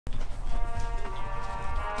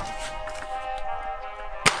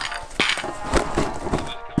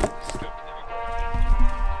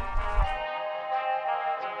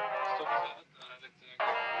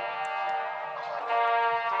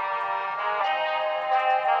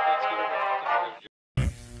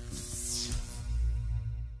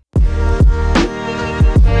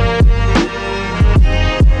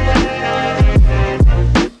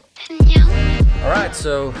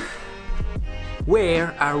So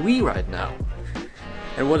where are we right now?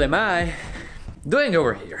 And what am I doing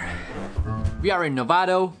over here? We are in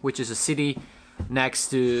Novato, which is a city next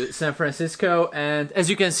to San Francisco, and as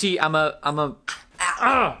you can see, I'm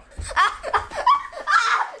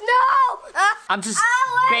just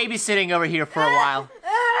babysitting over here for a while.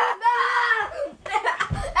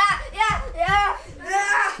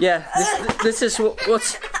 Yeah, this is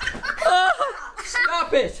what's.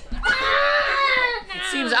 Stop it! It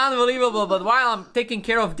seems unbelievable, but while I'm taking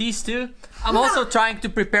care of these two, I'm also trying to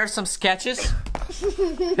prepare some sketches.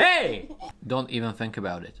 Hey! Don't even think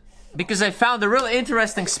about it. Because I found a really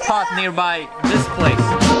interesting spot nearby this place.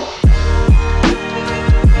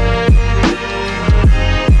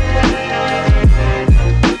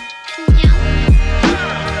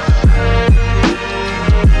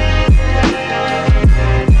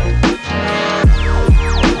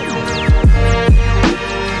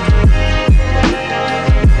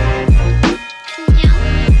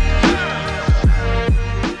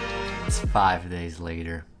 It's 5 days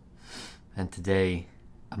later, and today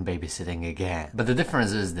I'm babysitting again. But the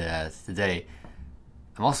difference is that today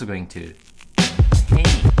I'm also going to paint.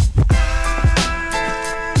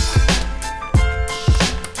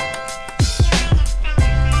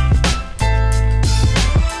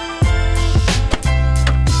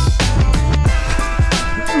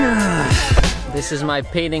 This is my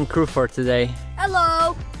painting crew for today.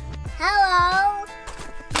 Hello. Hello.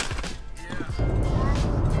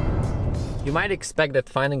 You might expect that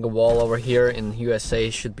finding a wall over here in USA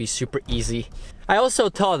should be super easy. I also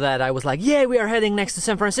thought that. I was like, yeah, we are heading next to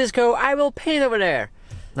San Francisco, I will paint over there.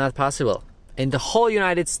 Not possible. In the whole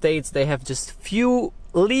United States, they have just few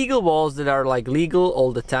legal walls that are like legal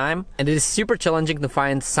all the time. And it is super challenging to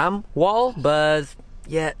find some wall, but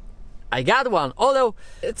yeah, I got one. Although,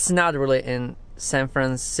 it's not really in San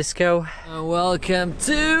Francisco. Welcome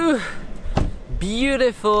to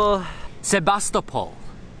beautiful Sebastopol.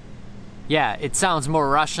 Yeah, it sounds more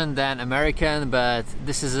Russian than American, but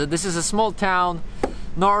this is a small town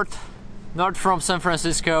north from San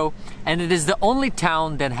Francisco, and it is the only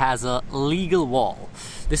town that has a legal wall.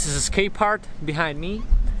 This is a skate park behind me,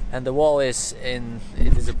 and the wall is a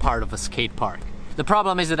part of a skate park. The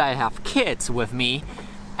problem is that I have kids with me.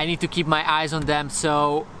 I need to keep my eyes on them,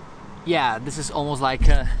 so yeah, this is almost like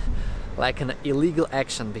an illegal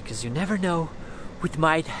action, because you never know what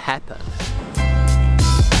might happen.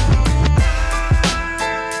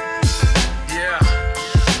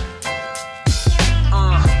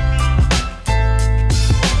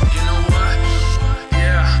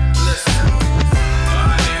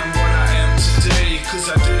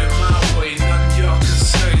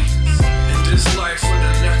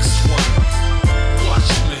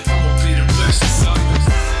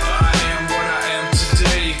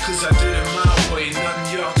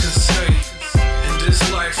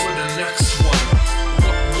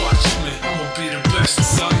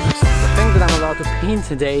 To paint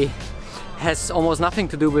today has almost nothing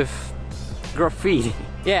to do with graffiti.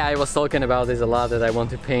 Yeah, I was talking about this a lot, that I want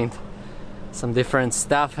to paint some different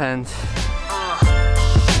stuff, and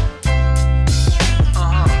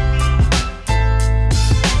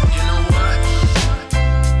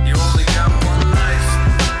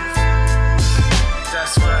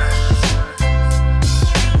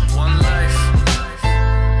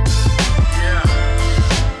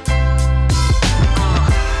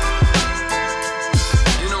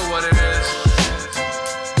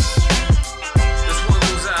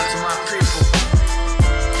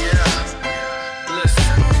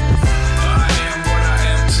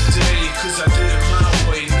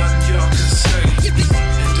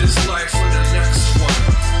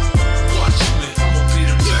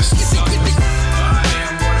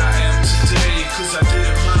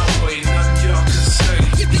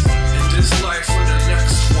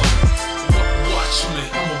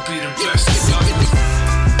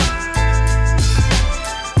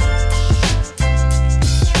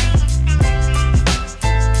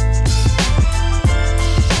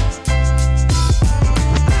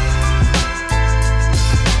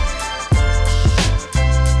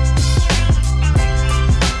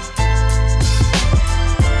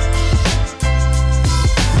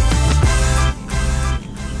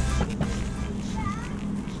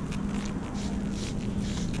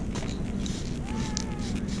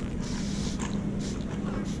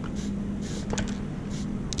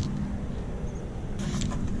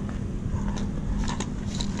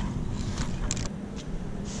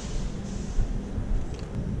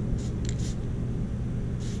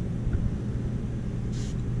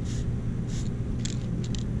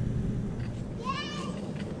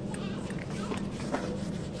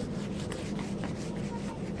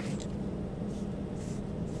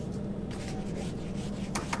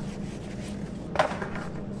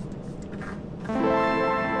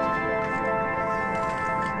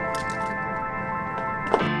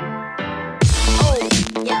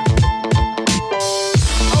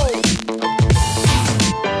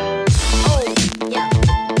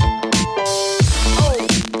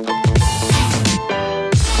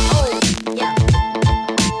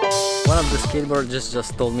meteorologist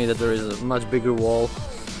just told me that there is a much bigger wall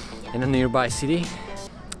in a nearby city.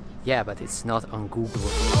 Yeah, but it's not on Google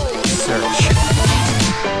search.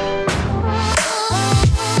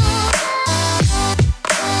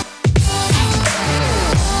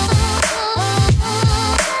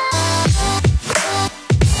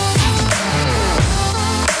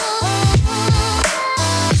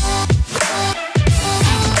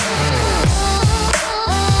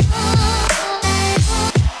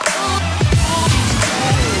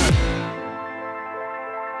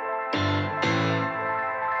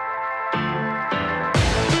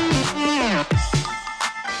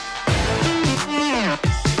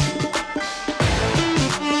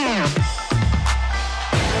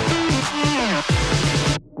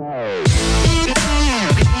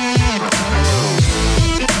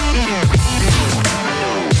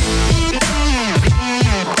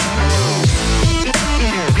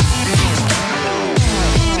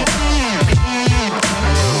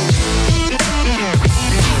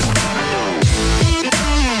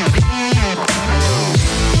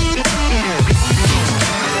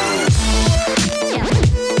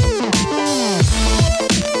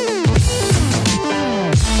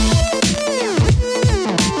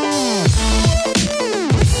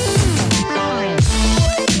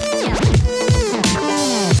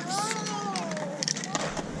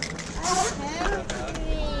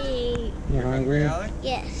 You're hungry?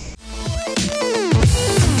 Yes.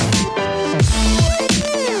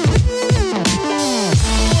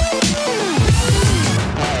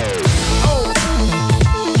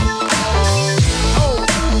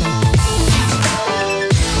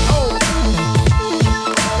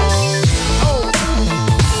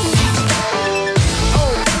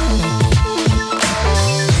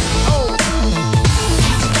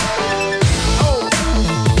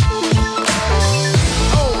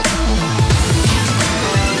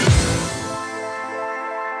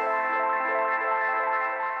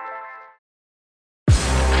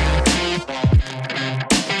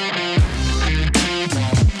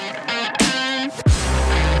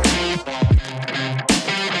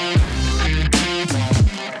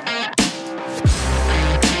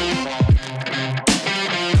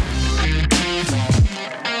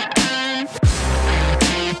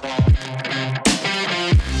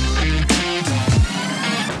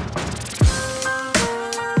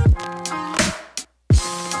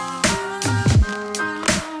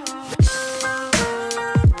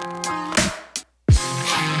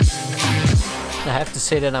 I have to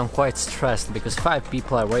say that I'm quite stressed because 5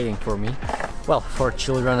 people are waiting for me. Well, 4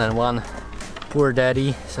 children and 1 poor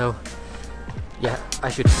daddy, so yeah, I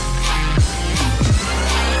should...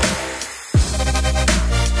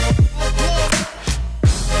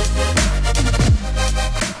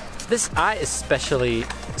 This eye is especially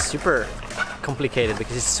super complicated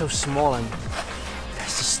because it's so small and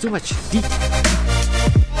there's just too much detail.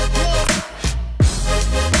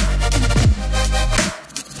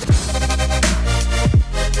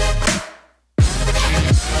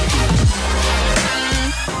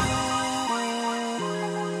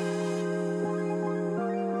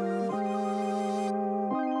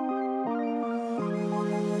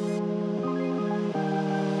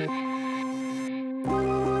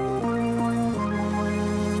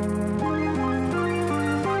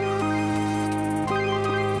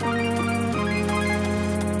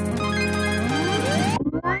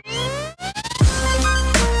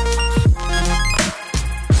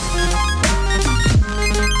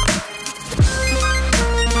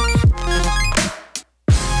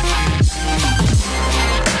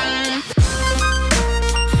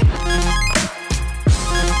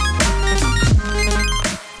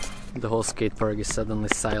 The whole skate park is suddenly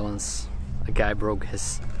silence. A guy broke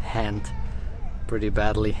his hand pretty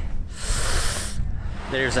badly.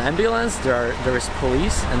 There's an ambulance, there is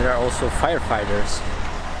police, and there are also firefighters.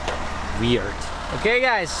 Weird. Okay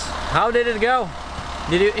guys, how did it go?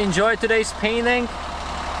 Did you enjoy today's painting?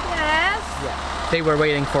 Yes. Yeah. They were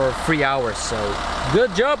waiting for 3 hours, so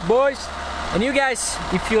good job boys! And you guys,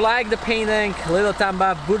 if you like the painting, a little thumb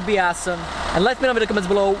up would be awesome. And let me know in the comments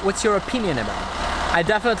below what's your opinion about it. I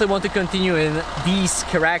definitely want to continue in these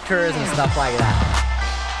characters and stuff like that.